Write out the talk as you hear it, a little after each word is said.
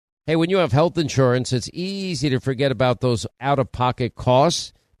Hey, when you have health insurance, it's easy to forget about those out-of-pocket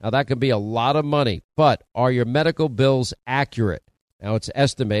costs. Now, that can be a lot of money, but are your medical bills accurate? Now, it's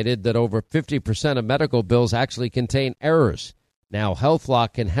estimated that over 50% of medical bills actually contain errors. Now,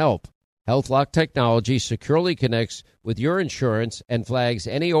 HealthLock can help. HealthLock technology securely connects with your insurance and flags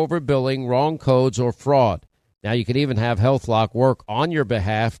any overbilling, wrong codes, or fraud. Now, you can even have HealthLock work on your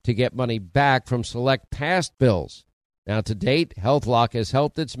behalf to get money back from select past bills. Now, to date, HealthLock has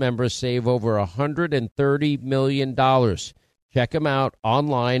helped its members save over $130 million. Check them out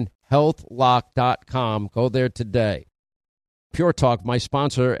online, healthlock.com. Go there today. Pure Talk, my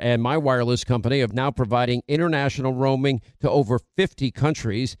sponsor and my wireless company, are now providing international roaming to over 50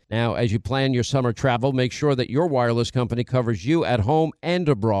 countries. Now, as you plan your summer travel, make sure that your wireless company covers you at home and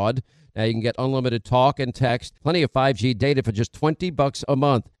abroad. Now, you can get unlimited talk and text, plenty of 5G data for just $20 a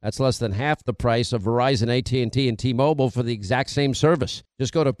month. That's less than half the price of Verizon, AT&T, and T-Mobile for the exact same service.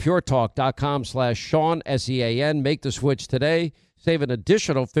 Just go to puretalk.com/Sean, S-E-A-N. Make the switch today. Save an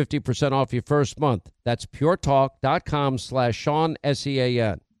additional 50% off your first month. That's puretalk.com/Sean,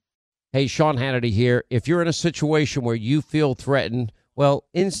 S-E-A-N. Hey, Sean Hannity here. If you're in a situation where you feel threatened, well,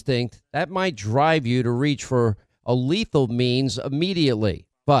 instinct, that might drive you to reach for a lethal means immediately.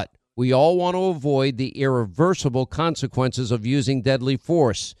 But we all want to avoid the irreversible consequences of using deadly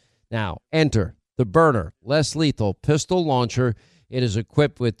force. Now, enter the Burner less lethal pistol launcher. It is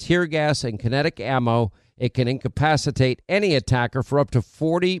equipped with tear gas and kinetic ammo. It can incapacitate any attacker for up to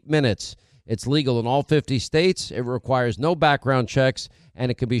 40 minutes. It's legal in all 50 states. It requires no background checks, and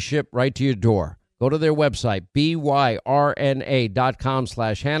it can be shipped right to your door. Go to their website,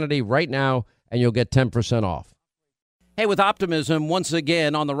 byrna.com/Hannity right now, and you'll get 10% off. Hey, with optimism once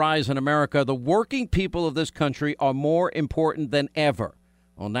again on the rise in America, the working people of this country are more important than ever.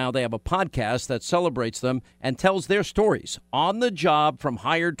 Well, now they have a podcast that celebrates them and tells their stories on the job from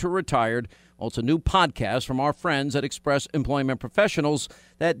hired to retired. Well, it's a new podcast from our friends at Express Employment Professionals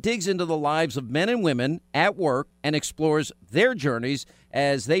that digs into the lives of men and women at work and explores their journeys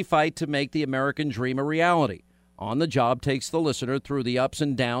as they fight to make the American dream a reality. On the Job takes the listener through the ups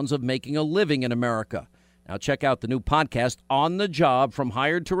and downs of making a living in America. Now check out the new podcast, On the Job, From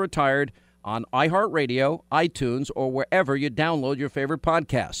Hired to Retired, on iHeartRadio, iTunes, or wherever you download your favorite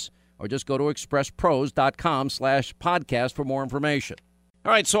podcasts. Or just go to expresspros.com/podcast for more information.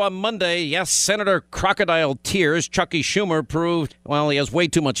 All right, so on Monday, yes, Senator Crocodile Tears Chucky Schumer proved, well, he has way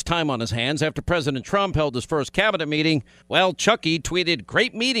too much time on his hands after President Trump held his first cabinet meeting. Well, Chucky tweeted,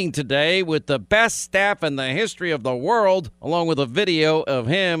 "Great meeting today with the best staff in the history of the world," along with a video of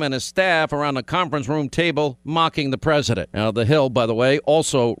him and his staff around a conference room table mocking the president. Now, The Hill, by the way,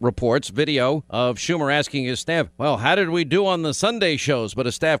 also reports video of Schumer asking his staff, "Well, how did we do on the Sunday shows?" But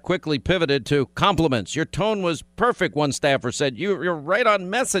his staff quickly pivoted to compliments. "Your tone was perfect," one staffer said. You're right on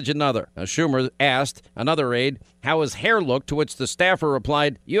message," another. Now, Schumer asked another aide how his hair looked, to which the staffer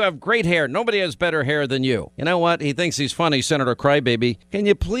replied, "You have great hair. Nobody has better hair than you." You know what? He thinks he's funny, Senator Crybaby. Can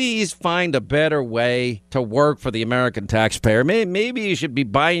you please find a better way to work for the American taxpayer? Maybe you should be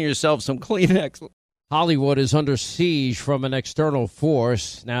buying yourself some Kleenex. Hollywood is under siege from an external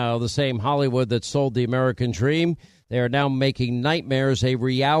force. Now, the same Hollywood that sold the American dream, they are now making nightmares a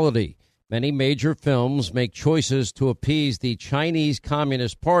reality. Many major films make choices to appease the Chinese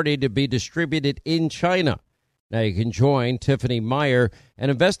Communist Party to be distributed in China. Now you can join Tiffany Meyer, an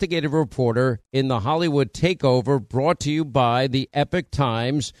investigative reporter in the Hollywood Takeover, brought to you by the Epoch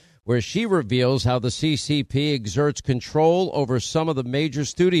Times, where she reveals how the CCP exerts control over some of the major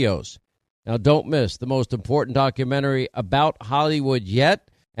studios. Now don't miss the most important documentary about Hollywood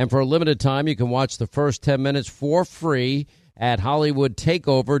yet. And for a limited time, you can watch the first 10 minutes for free at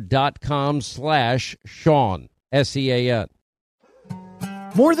HollywoodTakeover.com/Sean, S-E-A-N.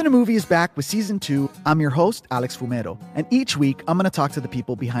 More Than a Movie is back with Season 2. I'm your host, Alex Fumero, and each week I'm going to talk to the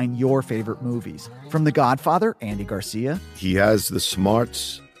people behind your favorite movies. From The Godfather, Andy Garcia. He has the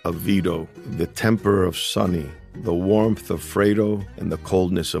smarts of Vito, the temper of Sonny, the warmth of Fredo, and the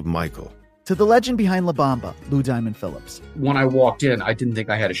coldness of Michael. To the legend behind La Bamba, Lou Diamond Phillips. When I walked in, I didn't think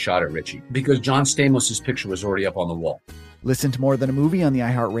I had a shot at Richie because John Stamos' picture was already up on the wall. Listen to More Than a Movie on the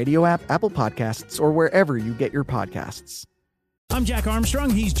iHeartRadio app, Apple Podcasts, or wherever you get your podcasts. I'm Jack Armstrong.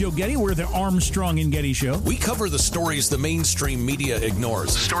 He's Joe Getty. We're the Armstrong and Getty Show. We cover the stories the mainstream media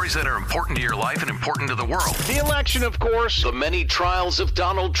ignores. Stories that are important to your life and important to the world. The election, of course. The many trials of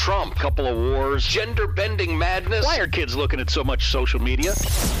Donald Trump. Couple of wars. Gender-bending madness. Why are kids looking at so much social media?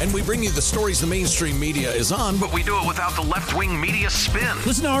 And we bring you the stories the mainstream media is on, but we do it without the left-wing media spin.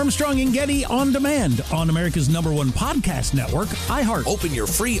 Listen to Armstrong and Getty on demand on America's #1 podcast network, iHeart. Open your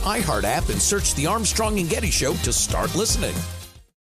free iHeart app and search the Armstrong and Getty Show to start listening.